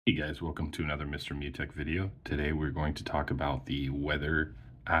Hey guys, welcome to another Mr. Mutech video. Today we're going to talk about the weather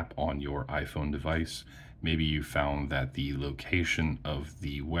app on your iPhone device. Maybe you found that the location of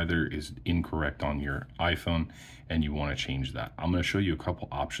the weather is incorrect on your iPhone and you want to change that. I'm going to show you a couple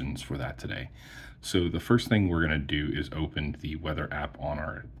options for that today. So the first thing we're going to do is open the weather app on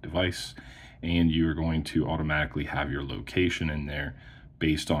our device, and you're going to automatically have your location in there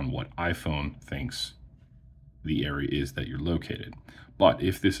based on what iPhone thinks the area is that you're located. But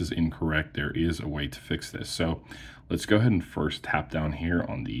if this is incorrect, there is a way to fix this. So let's go ahead and first tap down here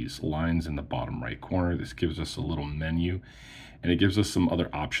on these lines in the bottom right corner. This gives us a little menu, and it gives us some other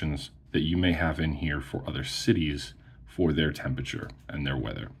options that you may have in here for other cities for their temperature and their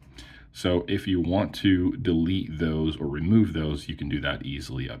weather. So if you want to delete those or remove those, you can do that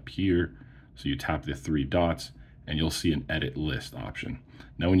easily up here. So you tap the three dots and you'll see an edit list option.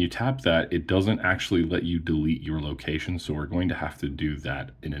 Now, when you tap that, it doesn't actually let you delete your location. So we're going to have to do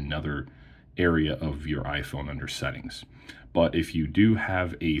that in another area of your iPhone under settings. But if you do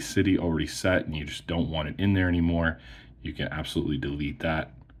have a city already set and you just don't want it in there anymore, you can absolutely delete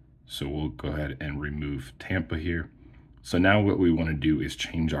that. So we'll go ahead and remove Tampa here. So now what we want to do is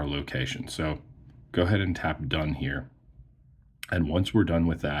change our location. So go ahead and tap done here. And once we're done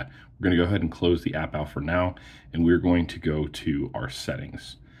with that, we're going to go ahead and close the app out for now, and we're going to go to our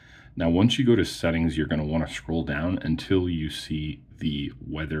settings. Now, once you go to settings, you're going to want to scroll down until you see the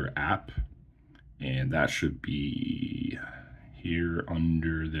weather app, and that should be here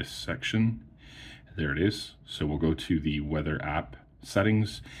under this section. There it is. So we'll go to the weather app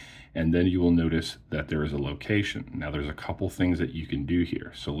settings, and then you will notice that there is a location. Now, there's a couple things that you can do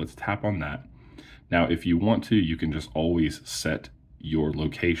here. So let's tap on that. Now, if you want to, you can just always set your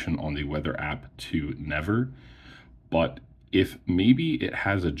location on the weather app to never. But if maybe it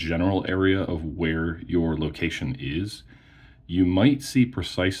has a general area of where your location is, you might see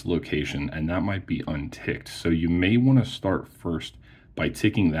precise location and that might be unticked. So you may want to start first by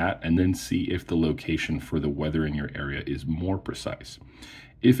ticking that and then see if the location for the weather in your area is more precise.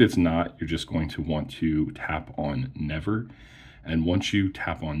 If it's not, you're just going to want to tap on never. And once you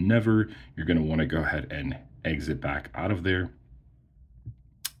tap on never, you're going to want to go ahead and exit back out of there.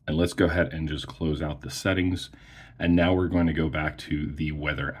 And let's go ahead and just close out the settings. And now we're going to go back to the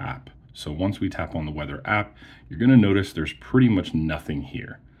weather app. So once we tap on the weather app, you're going to notice there's pretty much nothing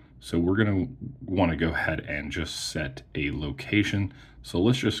here. So we're going to want to go ahead and just set a location. So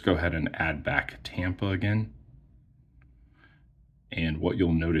let's just go ahead and add back Tampa again. And what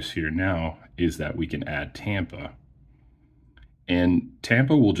you'll notice here now is that we can add Tampa. And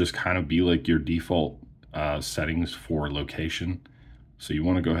Tampa will just kind of be like your default settings for location. So you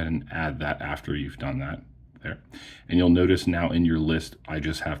want to go ahead and add that after you've done that there. And you'll notice now in your list, I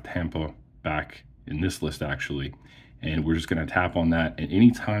just have Tampa back in this list actually. And we're just going to tap on that. And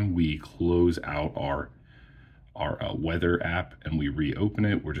anytime we close out our weather app and we reopen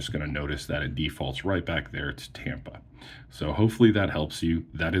it, we're just going to notice that it defaults right back there to Tampa. So hopefully that helps you.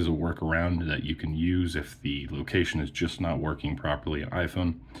 That is a workaround that you can use if the location is just not working properly on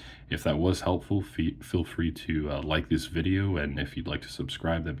iPhone. If that was helpful, feel free to like this video, and if you'd like to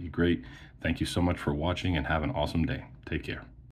subscribe, that'd be great. Thank you so much for watching and have an awesome day. Take care.